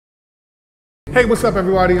Hey, what's up,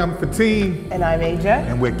 everybody? I'm Fatine. And I'm AJ.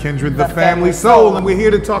 And we're Kindred, the Family Soul. And we're here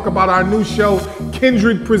to talk about our new show,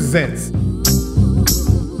 Kindred Presents.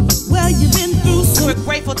 Well, you've been through some. We're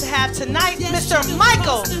grateful to have tonight Mr.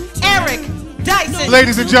 Michael Eric Dyson.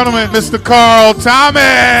 Ladies and gentlemen, Mr. Carl Thomas.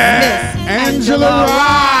 Miss Angela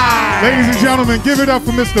Rye. Ladies and gentlemen, give it up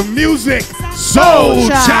for Mr. Music Soul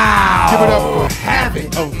Child. Give it up for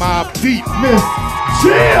Habit of Mobb Deep, Miss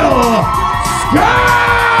Jill Scott.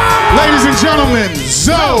 Ladies and gentlemen,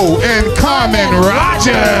 Zoe and Carmen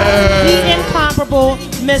Rogers. The incomparable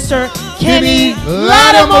Mr. Kenny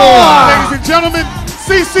Lattimore. Ladies and gentlemen,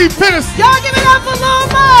 CC Peterson. Y'all give it up for Lil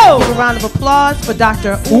Mo. Give a round of applause for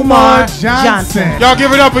Dr. Umar Johnson. Y'all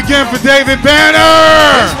give it up again for David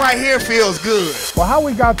Banner. This right here feels good. Well, how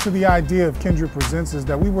we got to the idea of Kindred Presents is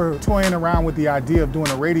that we were toying around with the idea of doing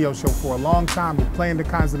a radio show for a long time, with playing the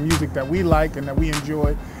kinds of music that we like and that we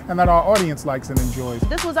enjoy and that our audience likes and enjoys.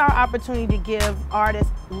 This was our opportunity to give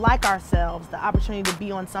artists like ourselves the opportunity to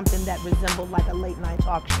be on something that resembled like a late night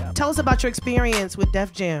talk show. Tell us about your experience with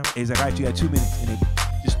Def Jam. He's like, all right, you got 2 minutes, and they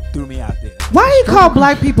just threw me out there. Why do you call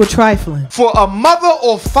black people trifling? For a mother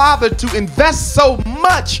or father to invest so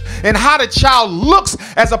much in how the child looks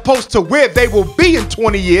as opposed to where they will be in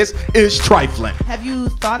 20 years is trifling. Have you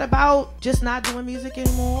thought about just not doing music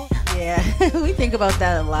anymore? Yeah, we think about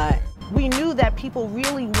that a lot. We knew that people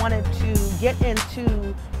really wanted to get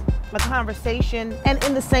into a conversation and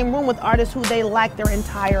in the same room with artists who they like their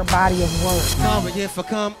entire body of work. Sorry if I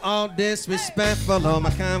come all disrespectful, or my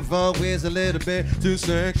convo is a little bit too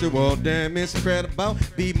sexual. Damn, it's incredible.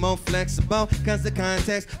 Be more flexible, cause the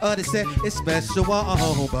context of the set is special.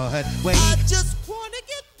 Oh, but wait. I just wanna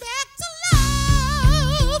get back to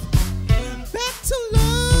love. Back to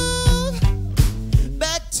love.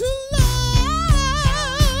 Back to love.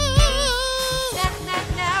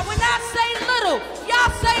 Now, when I say little,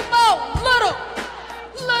 y'all say more. Little.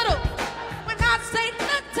 When I say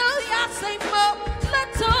little, y'all say more.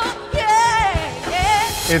 Little,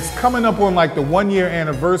 yeah. It's coming up on like the 1-year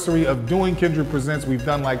anniversary of doing Kindred Presents. We've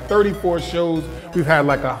done like 34 shows. We've had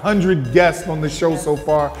like 100 guests on the show so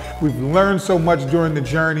far. We've learned so much during the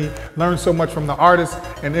journey, learned so much from the artists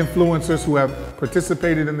and influencers who have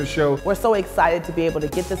participated in the show. We're so excited to be able to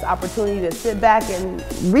get this opportunity to sit back and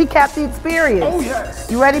recap the experience. Oh yes.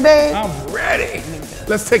 You ready, babe? I'm ready.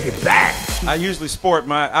 Let's take it back. I usually sport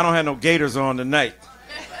I don't have no Gators on tonight.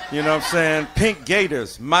 You know what I'm saying? Pink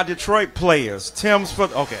Gators, my Detroit players, Tim's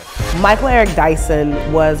foot. Okay. Michael Eric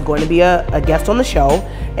Dyson was going to be a guest on the show,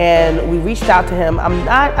 and we reached out to him.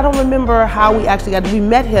 I don't remember how we actually got. We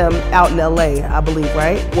met him out in LA, I believe,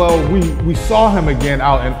 right? Well, we saw him again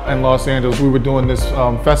out in Los Angeles. We were doing this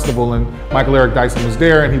festival, and Michael Eric Dyson was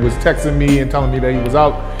there, and he was texting me and telling me that he was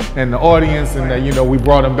out in the audience, and that, you know, we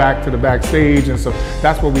brought him back to the backstage, and so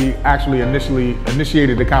that's where we actually initially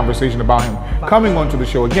initiated the conversation about him coming onto the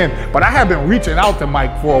show again. But I have been reaching out to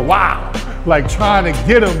Mike for a while, like trying to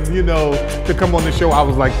get him, you know, to come on the show. I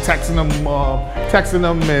was like texting him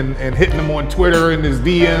and hitting him on Twitter and his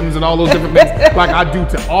DMs and all those different things, like I do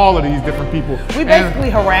to all of these different people. We basically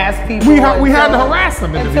harass people. We had to harass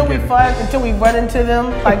them until we run into them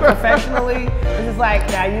like professionally. It's just like,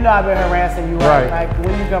 now you know I've been harassing you, right? Like,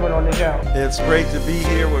 when you coming on the show? It's great to be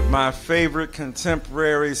here with my favorite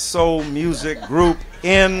contemporary soul music group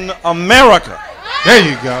in America. There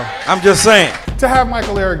you go. I'm just saying. To have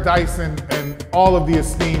Michael Eric Dyson and all of the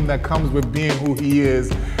esteem that comes with being who he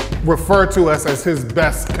is refer to us as his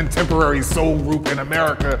best contemporary soul group in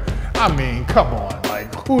America, I mean, come on,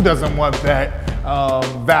 like, who doesn't want that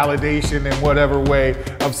validation in whatever way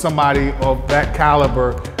of somebody of that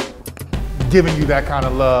caliber giving you that kind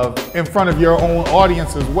of love in front of your own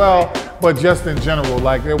audience as well, but just in general,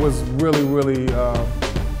 like, it was really, really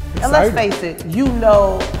and let's face it, you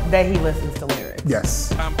know that he listens to lyrics.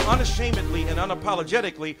 Yes. I'm unashamedly and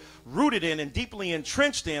unapologetically rooted in and deeply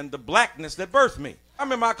entrenched in the blackness that birthed me. I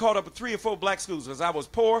remember I called up 3 or 4 black schools because I was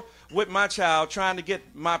poor with my child trying to get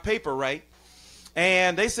my paper right.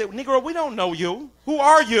 And they said, Negro, we don't know you. Who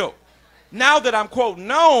are you? Now that I'm, quote,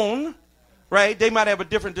 known, right, they might have a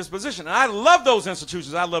different disposition. And I love those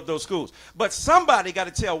institutions. I love those schools. But somebody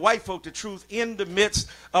got to tell white folk the truth in the midst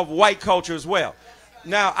of white culture as well.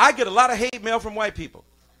 Now, I get a lot of hate mail from white people.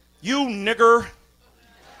 You nigger.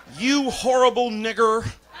 You horrible nigger.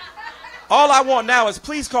 All I want now is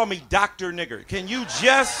please call me Dr. Nigger. Can you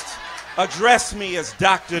just address me as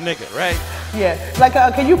Dr. Nigger, right? Yeah. Like,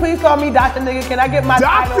 can you please call me Dr. Nigger? Can I get my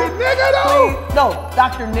title? Dr. Nigger, though? Please? No,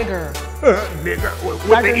 Dr. Nigger. Nigger, with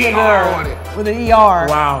Dr. the Nigger, ER on it. With an ER.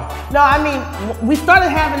 Wow. No, I mean, we started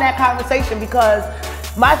having that conversation because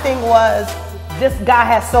my thing was, this guy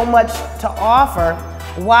has so much to offer.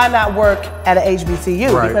 why not work at an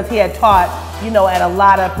HBCU? Right. Because he had taught, you know, at a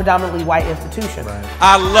lot of predominantly white institutions. Right.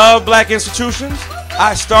 I love black institutions.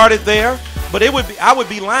 I started there, but I would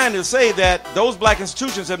be lying to say that those black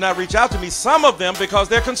institutions have not reached out to me. Some of them because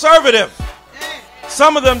they're conservative.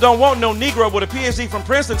 Some of them don't want no Negro with a PhD from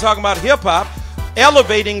Princeton talking about hip hop,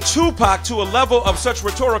 elevating Tupac to a level of such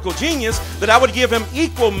rhetorical genius that I would give him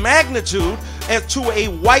equal magnitude as to a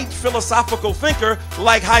white philosophical thinker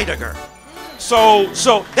like Heidegger. So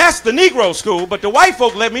that's the Negro school, but the white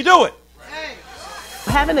folk let me do it.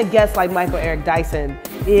 Having a guest like Michael Eric Dyson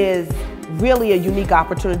is really a unique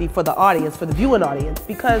opportunity for the audience, for the viewing audience,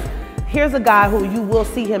 because here's a guy who you will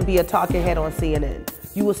see him be a talking head on CNN.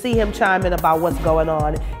 You will see him chime in about what's going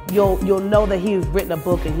on. You'll know that he's written a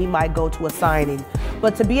book and he might go to a signing.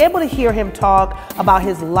 But to be able to hear him talk about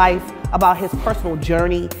his life, about his personal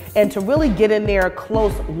journey, and to really get in there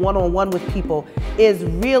close one-on-one with people is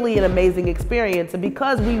really an amazing experience. And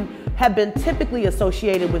because we have been typically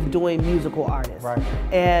associated with doing musical artists, right,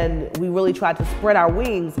 and we really try to spread our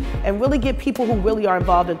wings and really get people who really are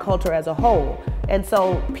involved in culture as a whole. And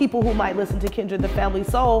so people who might listen to Kindred the Family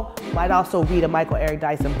Soul might also read a Michael Eric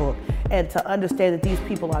Dyson book. And to understand that these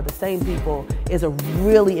people are the same people is a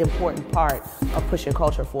really important part of pushing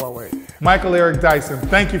culture forward. Michael Eric Dyson,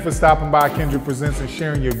 thank you for stopping by Kindred Presents and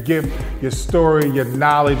sharing your gift, your story, your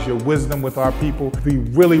knowledge, your wisdom with our people. We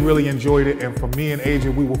really, really enjoyed it. And for me and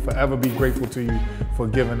AJ, we will forever be grateful to you for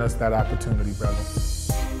giving us that opportunity, brother.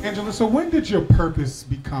 Angela, so when did your purpose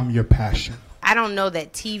become your passion? I don't know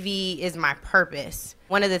that TV is my purpose.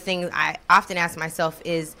 One of the things I often ask myself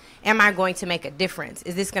is, am I going to make a difference?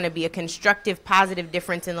 Is this going to be a constructive, positive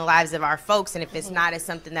difference in the lives of our folks? And if it's not, it's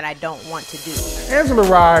something that I don't want to do. Angela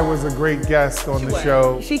Rye was a great guest on the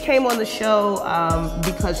show. She came on the show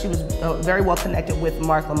because she was very well connected with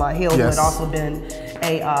Mark Lamont Hill, who had also been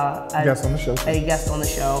a guest on the show.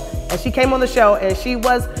 And she came on the show and she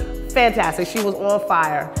was fantastic. She was on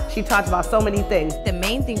fire. She talked about so many things. The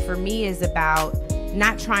main thing for me is about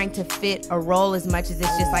not trying to fit a role as much as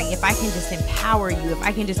it's just like, if I can just empower you, if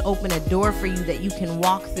I can just open a door for you that you can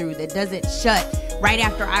walk through that doesn't shut right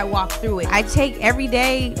after I walk through it. I take every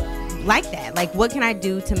day like that. Like, what can I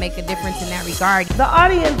do to make a difference in that regard? The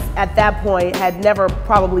audience at that point had never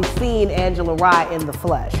probably seen Angela Rye in the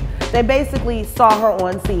flesh. They basically saw her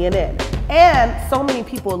on CNN. And so many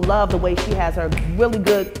people love the way she has her really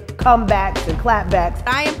good comebacks and clapbacks.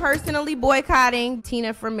 I am personally boycotting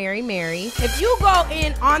Tina from Mary Mary. If you go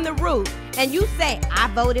in on the roof and you say, I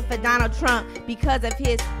voted for Donald Trump because of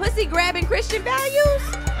his pussy-grabbing Christian values,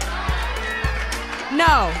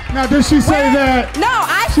 no. Now, did she say that? No,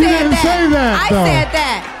 I she said didn't that. say that, I though. said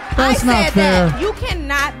that. That's I not said fair. that. You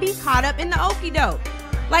cannot be caught up in the okie doke.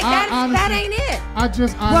 Like, that ain't it.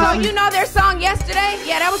 Well, you know their song Yesterday?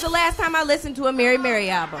 Yeah, that was the last time I listened to a Mary Mary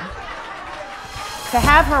album. To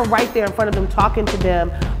have her right there in front of them, talking to them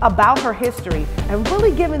about her history and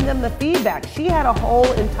really giving them the feedback. She had a whole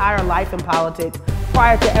entire life in politics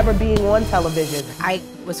prior to ever being on television. I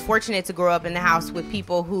was fortunate to grow up in the house with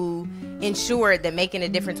people who ensured that making a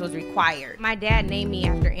difference was required. My dad named me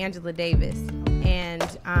after Angela Davis. And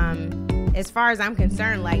as far as I'm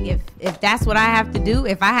concerned, like, if that's what I have to do,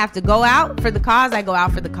 if I have to go out for the cause, I go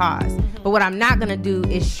out for the cause. But what I'm not gonna do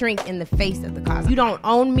is shrink in the face of the cause. You don't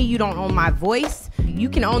own me, you don't own my voice. You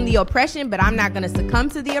can own the oppression, but I'm not gonna succumb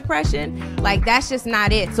to the oppression. Like, that's just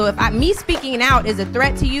not it. So if me speaking out is a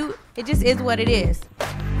threat to you, it just is what it is.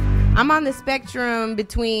 I'm on the spectrum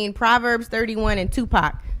between Proverbs 31 and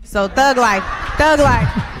Tupac. So thug life, thug life.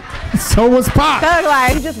 So was Pac. Thug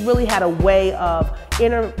life. She just really had a way of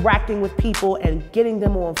interacting with people and getting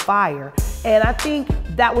them on fire. And I think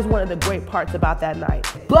that was one of the great parts about that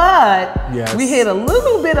night. But we hit a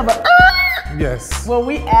little bit of a when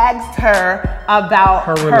we asked her about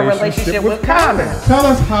her relationship with Common. Tell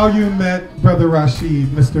us how you met Brother Rashid,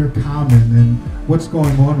 Mr. Common, and what's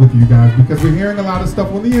going on with you guys, because we're hearing a lot of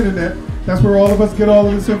stuff on the internet. That's where all of us get all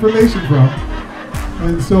of this information from.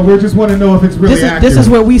 And so we just want to know if it's really accurate. This is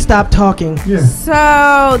where we stop talking. Yeah.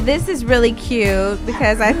 So this is really cute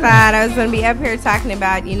because I thought I was going to be up here talking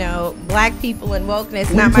about, you know, black people and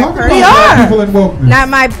wokeness, not my personal.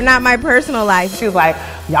 Not my personal life. She was like,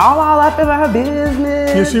 y'all all up in her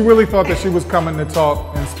business. Yeah, she really thought that she was coming to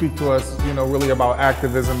talk and speak to us, you know, really about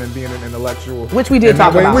activism and being an intellectual. Which we did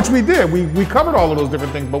talk about. Which we did. We covered all of those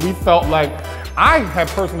different things, but we felt like, I had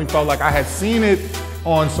personally felt like I had seen it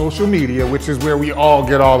on social media, which is where we all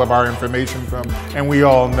get all of our information from, and we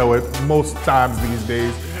all know it most times these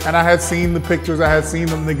days. And I had seen the pictures, I had seen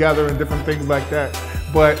them together and different things like that,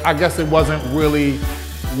 but I guess it wasn't really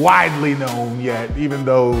widely known yet, even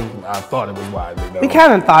though I thought it was widely known. We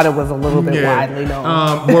kind of thought it was a little bit widely known.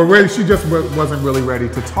 Well, really, she just wasn't really ready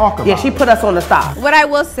to talk about it. Yeah, she put us on the stop. What I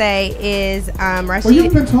will say is, Rashid. Well,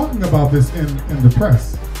 you've been talking about this in the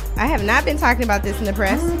press. I have not been talking about this in the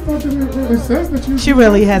press. It says that you. She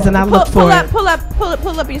really hasn't. I looked for it. Pull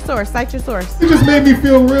up your source. Cite your source. It just made me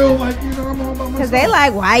feel real, like, you know, I'm all about myself. Cause they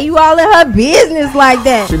like, why you all in her business like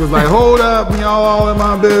that? She was like, hold up, y'all all in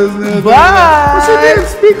my business. But she didn't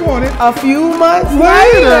speak on it. A few months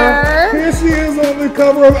later, here she is on the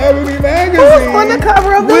cover of Ebony magazine. Who's on the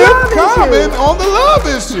cover of the Love Issue? With Common on the Love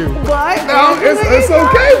Issue. But now it's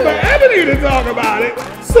okay for Ebony to talk about it.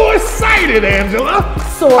 Source cited, Angela.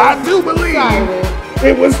 Source I do believe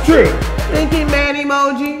it was true. Thinking man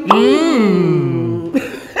emoji.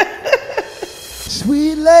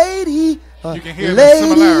 Sweet lady, you can hear the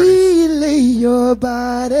similarities. Lay your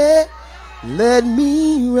body, let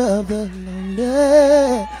me rub along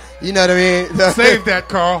there. You know what I mean? Save that,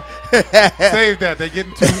 Carl. Save that. They're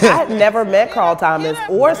getting too. I had never met Carl Thomas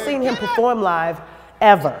or seen him perform live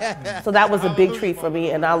ever. So that was a big treat for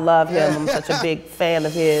me, and I love him. I'm such a big fan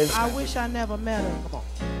of his. I wish I never met him.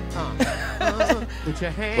 Well,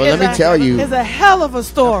 let me tell you. It's a hell of a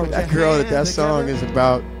story. That girl that song is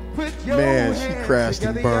about, man, she crashed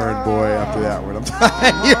and burned, boy, after that one. I'm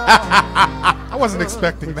telling you. I wasn't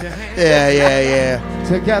expecting that. Yeah.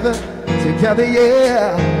 Together,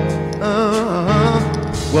 yeah.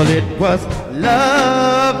 Well, it was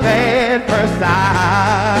love at first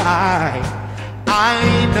sight.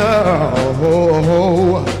 I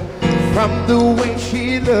know from the way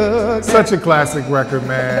she looks. Such a classic record,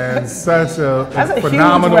 man. Such a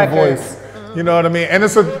phenomenal huge voice. You know what I mean? And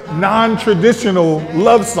it's a non-traditional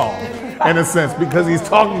love song in a sense, because he's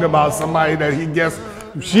talking about somebody that he guessed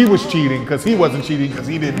she was cheating because he wasn't cheating because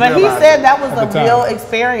he didn't. But he said that was a real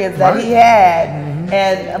experience that he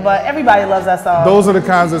had, but everybody loves that song. Those are the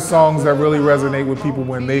kinds of songs that really resonate with people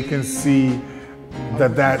when they can see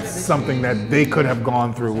that that's something that they could have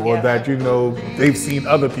gone through, or that, you know, they've seen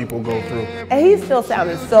other people go through. And he still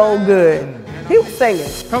sounded so good. He was singing.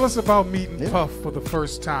 Tell us about meeting Puff for the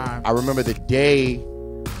first time. I remember the day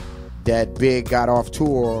that Big got off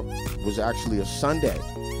tour was actually a Sunday,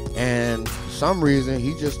 and for some reason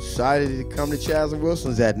he just decided to come to Chaz and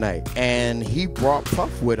Wilson's that night, and he brought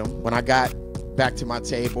Puff with him. When I got back to my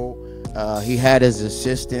table, he had his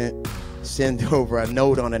assistant send over a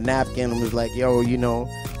note on a napkin and was like, yo, you know,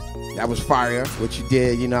 that was fire what you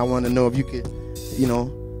did, you know, I want to know if you could, you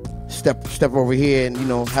know, step over here and, you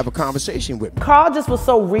know, have a conversation with me. Carl just was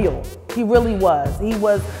so real. He really was. He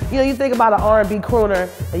was, you know, you think about an R&B crooner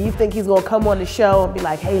and you think he's gonna come on the show and be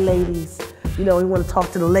like, hey ladies, you know, we want to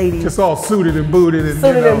talk to the ladies. Just all suited and booted and,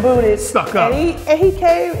 stuck up. And he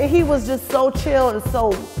came and he was just so chill and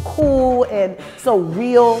so cool and so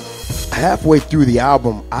real. Halfway through the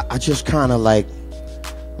album, I just kind of like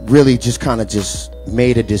really just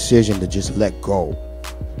made a decision to just let go,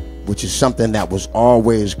 which is something that was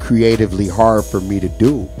always creatively hard for me to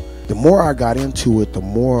do. The more I got into it, the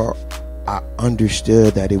more I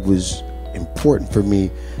understood that it was important for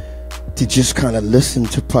me to just kind of listen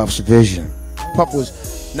to Puff's vision. Puff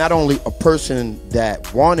was not only a person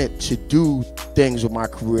that wanted to do things with my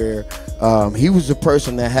career, he was a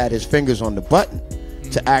person that had his fingers on the button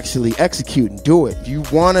to actually execute and do it. If you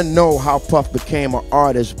want to know how Puff became an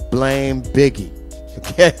artist, blame Biggie,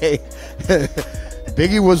 okay?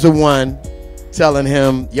 Biggie was the one telling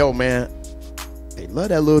him, yo, man, they love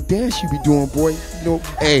that little dance you be doing, boy. You know,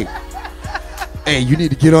 hey, you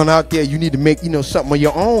need to get on out there. You need to make, you know, something of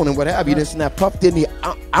your own and what have you. This and that. Puff didn't.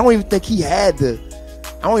 I don't even think he had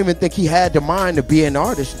the mind to be an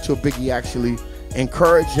artist until Biggie actually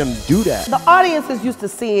encouraged him to do that. The audience is used to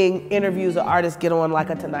seeing interviews of artists get on like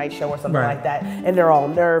a Tonight Show or something like that, and they're all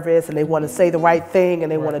nervous and they want to say the right thing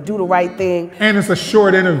and they want to do the right thing. And it's a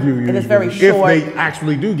short interview usually, and it's very short. If they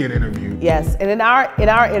actually do get interviewed. Yes, and in our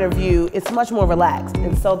interview, it's much more relaxed,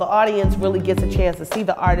 and so the audience really gets a chance to see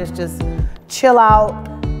the artist just chill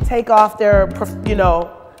out, take off their, you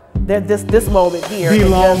know, this moment here. Be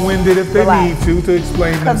long-winded if they need to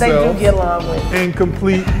explain themselves. Because they do get long-winded. And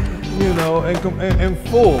complete, you know, and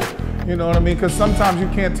full. You know what I mean? Because sometimes you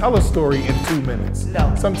can't tell a story in 2 minutes.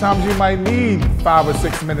 No. Sometimes you might need 5 or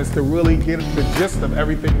 6 minutes to really get the gist of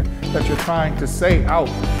everything that you're trying to say out.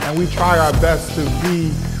 And we try our best to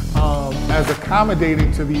be as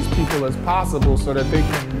accommodating to these people as possible so that they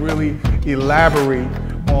can really elaborate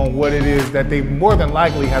on what it is that they more than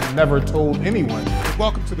likely have never told anyone.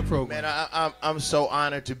 Welcome to the program. Man, I'm so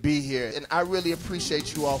honored to be here, and I really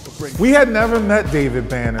appreciate you all for bringing me. We had never met David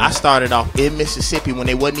Banner. I started off in Mississippi when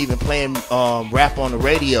they wasn't even playing rap on the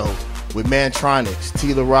radio, with Mantronics,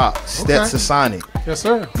 Tila Rock, Stetson Sonic. Yes,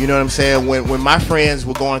 sir. You know what I'm saying? When my friends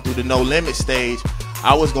were going through the No Limit stage,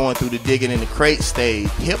 I was going through the Digging in the Crate stage.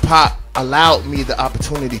 Hip hop allowed me the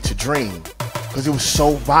opportunity to dream because it was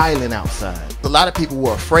so violent outside. A lot of people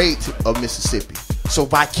were afraid of Mississippi. So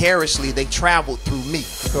vicariously, they traveled through me.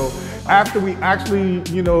 So after we actually,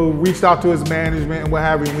 you know, reached out to his management and what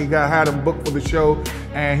have you, we had him booked for the show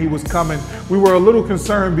and he was coming, we were a little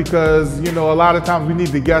concerned because, you know, a lot of times we need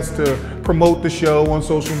the guests to promote the show on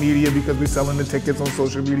social media because we're selling the tickets on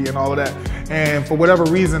social media and all of that. And for whatever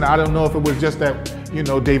reason, I don't know if it was just that, you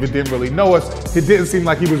know, David didn't really know us. It didn't seem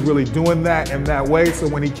like he was really doing that in that way. So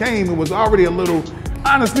when he came, it was already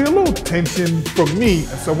honestly, a little tension for me.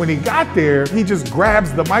 And so when he got there, he just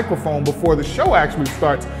grabs the microphone before the show actually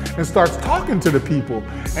starts and starts talking to the people.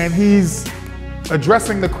 And he's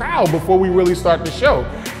addressing the crowd before we really start the show.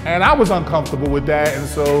 And I was uncomfortable with that. And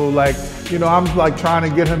so like, you know, I'm like trying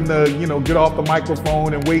to get him to, you know, get off the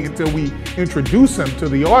microphone and wait until we introduce him to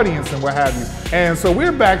the audience and what have you. And so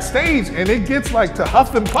we're backstage and it gets like to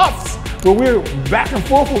huff and puffs. But we're back and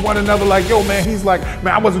forth with one another like, yo, man, he's like,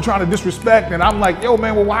 man, I wasn't trying to disrespect. And I'm like, yo,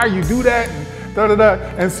 man, well, why you do that? And da-da-da.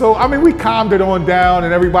 And so, I mean, we calmed it on down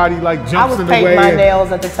and everybody like jumps in the way. I was painting my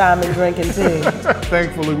nails at the time and drinking too.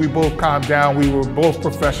 Thankfully, we both calmed down. We were both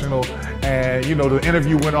professional. And, you know, the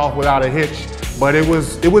interview went off without a hitch. But it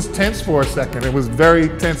was tense for a second. It was very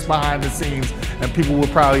tense behind the scenes. And people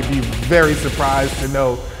would probably be very surprised to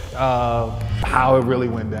know how it really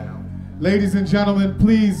went down. Ladies and gentlemen,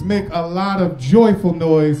 please make a lot of joyful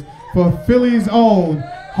noise for Philly's own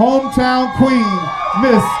hometown queen,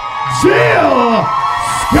 Miss Jill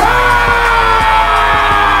Scott!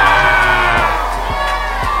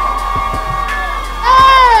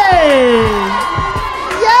 Hey!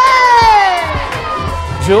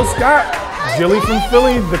 Yeah! Jill Scott, Jilly from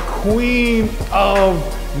Philly, the queen of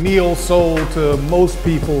neo soul to most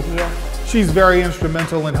people. Yeah. She's very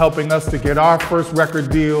instrumental in helping us to get our first record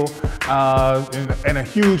deal and a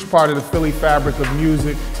huge part of the Philly fabric of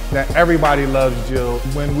music that everybody loves Jill.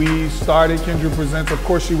 When we started Kindred Presents, of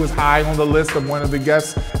course she was high on the list of one of the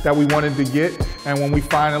guests that we wanted to get. And when we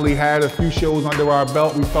finally had a few shows under our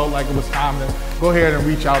belt, we felt like it was time to go ahead and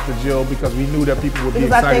reach out to Jill because we knew that people would be excited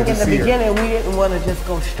to see her. Because I think in the beginning we didn't want to just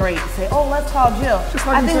go straight and say, oh, let's call Jill.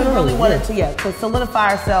 I think we really wanted to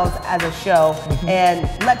solidify ourselves as a show and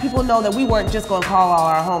let people know that we weren't just going to call all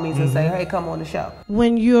our homies and say, hey, come on the show.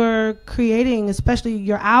 When you're creating, especially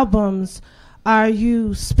your albums, are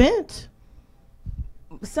you spent?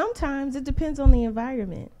 Sometimes it depends on the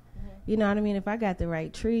environment. You know what I mean? If I got the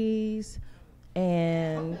right trees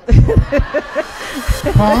and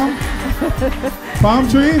palm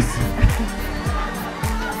trees?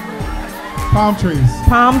 Palm trees.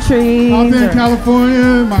 Palm trees. Out there in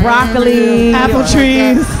California, Miami, broccoli, apple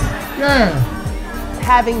trees. Yeah.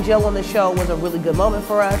 Having Jill on the show was a really good moment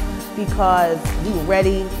for us because we were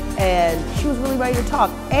ready and she was really ready to talk.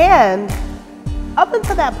 And up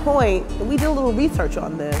until that point, we did a little research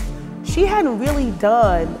on this, she hadn't really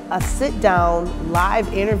done a sit-down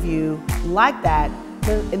live interview like that,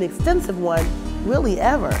 an extensive one, really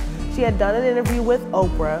ever. She had done an interview with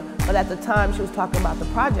Oprah, but at the time she was talking about the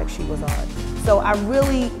project she was on. So I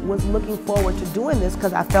really was looking forward to doing this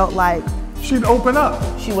because I felt like she'd open up.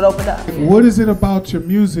 She would open up. What is it about your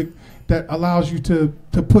music that allows you to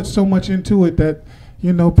put so much into it that,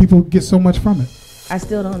 you know, people get so much from it? I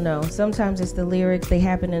still don't know. Sometimes it's the lyrics. They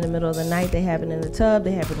happen in the middle of the night. They happen in the tub.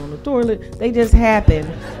 They happen on the toilet. They just happen.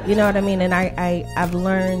 You know what I mean? And I've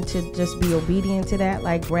learned to just be obedient to that.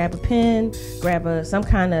 Like grab a pen, grab some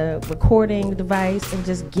kind of recording device and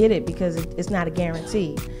just get it because it's not a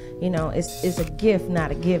guarantee. You know, it's a gift,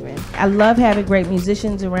 not a given. I love having great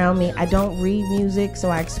musicians around me. I don't read music, so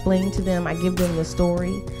I explain to them. I give them the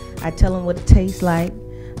story. I tell them what it tastes like.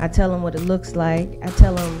 I tell them what it looks like. I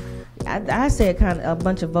tell them, I say kind of a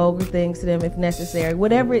bunch of vulgar things to them if necessary.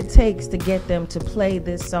 Whatever it takes to get them to play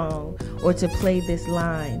this song or to play this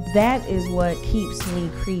line. That is what keeps me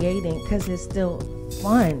creating because it's still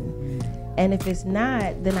fun. And if it's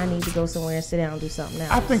not, then I need to go somewhere and sit down and do something else.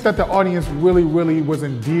 I think that the audience really, really was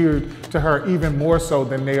endeared to her even more so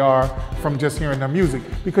than they are from just hearing her music.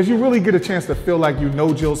 Because you really get a chance to feel like you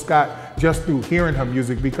know Jill Scott just through hearing her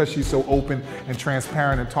music because she's so open and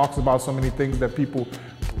transparent and talks about so many things that people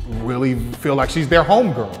really feel like she's their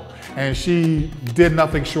homegirl. And she did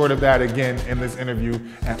nothing short of that again in this interview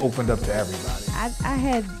and opened up to everybody. I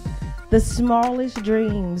had the smallest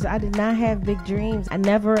dreams. I did not have big dreams. I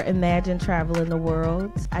never imagined traveling the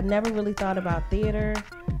world. I never really thought about theater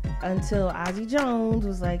until Ozzy Jones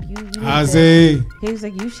was like, you Ozzy. He was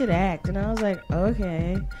like, you should act. And I was like,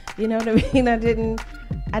 okay. You know what I mean? I didn't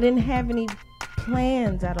I didn't have any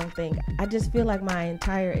plans, I don't think. I just feel like my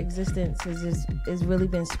entire existence has really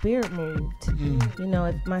been spirit moved. You know,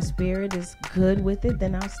 if my spirit is good with it,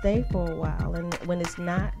 then I'll stay for a while. And when it's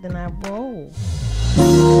not, then I roll.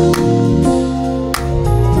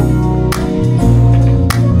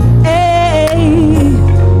 Hey,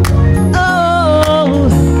 oh,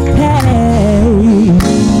 hey.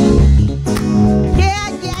 Yeah,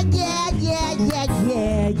 yeah, yeah, yeah, yeah,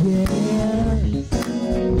 yeah, yeah.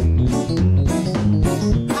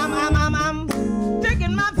 I'm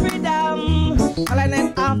drinking my freedom, pulling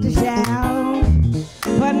it off the shelf,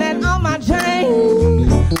 putting it on my chain,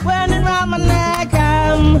 wearing it around my neck.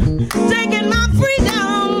 I'm taking my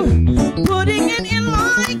freedom, putting it in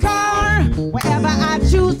my car, wherever I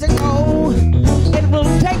choose to go. It will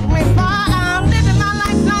take me far. I'm living my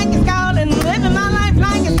life like it's golden, living my life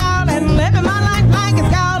like it's golden, living my life like it's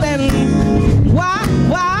golden. Why?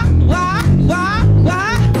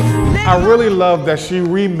 I really love that she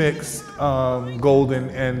remixed Golden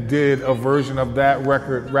and did a version of that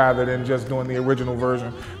record rather than just doing the original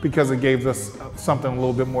version, because it gave us something a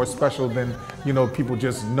little bit more special than, you know, people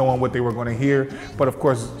just knowing what they were going to hear. But of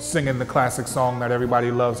course, singing the classic song that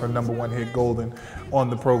everybody loves, her #1 hit Golden, on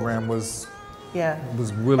the program was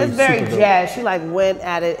really it's very super dope. jazz. She like went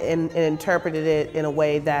at it and interpreted it in a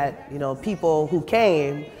way that, you know, people who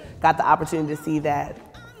came got the opportunity to see that,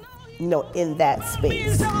 you know, in that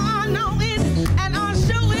space. So I know it and I'll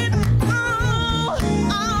show it.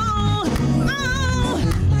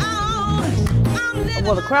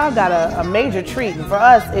 Well, the crowd got a major treat, and for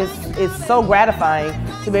us, it's so gratifying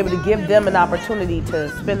to be able to give them an opportunity to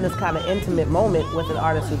spend this kind of intimate moment with an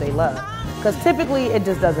artist who they love. Because typically, it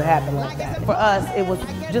just doesn't happen like that. For us, it was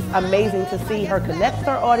just amazing to see her connect with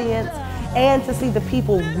her audience and to see the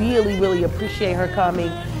people really, really appreciate her coming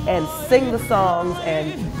and sing the songs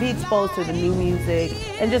and be exposed to the new music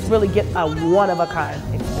and just really get a one-of-a-kind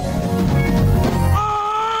experience.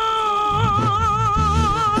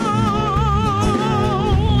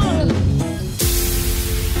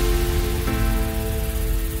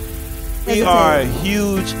 We are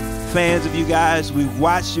huge fans of you guys. We've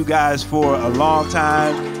watched you guys for a long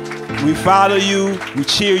time. We follow you, we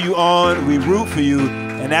cheer you on, we root for you,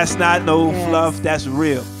 and that's not no fluff, that's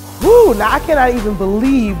real. Whew, now I cannot even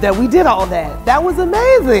believe that we did all that. That was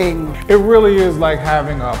amazing. It really is like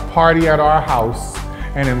having a party at our house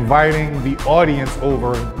and inviting the audience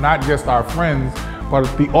over, not just our friends, but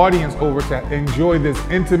the audience over to enjoy this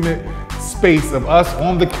intimate space of us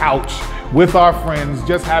on the couch with our friends,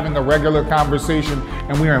 just having a regular conversation,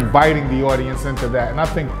 and we are inviting the audience into that. And I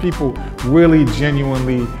think people really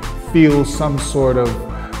genuinely feel some sort of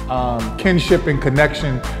kinship and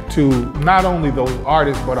connection to not only those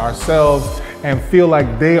artists, but ourselves, and feel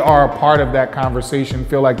like they are a part of that conversation,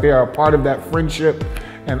 feel like they are a part of that friendship,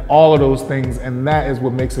 and all of those things, and that is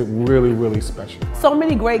what makes it really, really special. So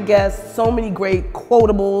many great guests, so many great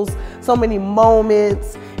quotables, so many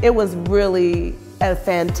moments. It was really a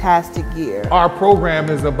fantastic year. Our program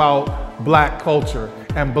is about Black culture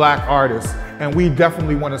and Black artists, and we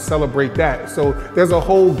definitely want to celebrate that. So there's a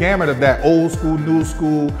whole gamut of that, old school, new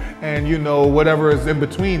school, and you know, whatever is in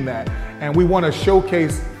between that. And we want to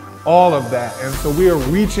showcase all of that. And so we are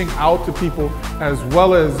reaching out to people as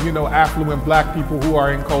well as, you know, affluent Black people who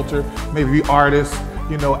are in culture, maybe artists,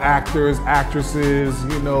 you know, actors, actresses,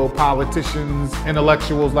 you know, politicians,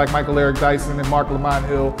 intellectuals like Michael Eric Dyson and Mark Lamont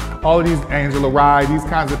Hill, all of these, Angela Rye, these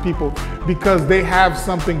kinds of people, because they have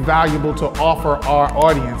something valuable to offer our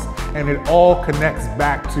audience, and it all connects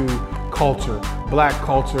back to culture, Black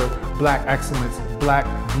excellence, Black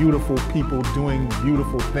beautiful people doing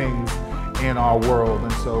beautiful things in our world.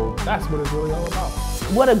 And so that's what it's really all about.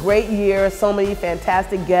 What a great year, so many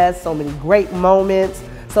fantastic guests, so many great moments,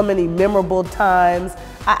 so many memorable times.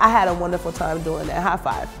 I had a wonderful time doing that. High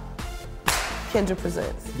five. Kindred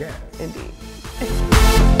presents. Yeah. Indeed.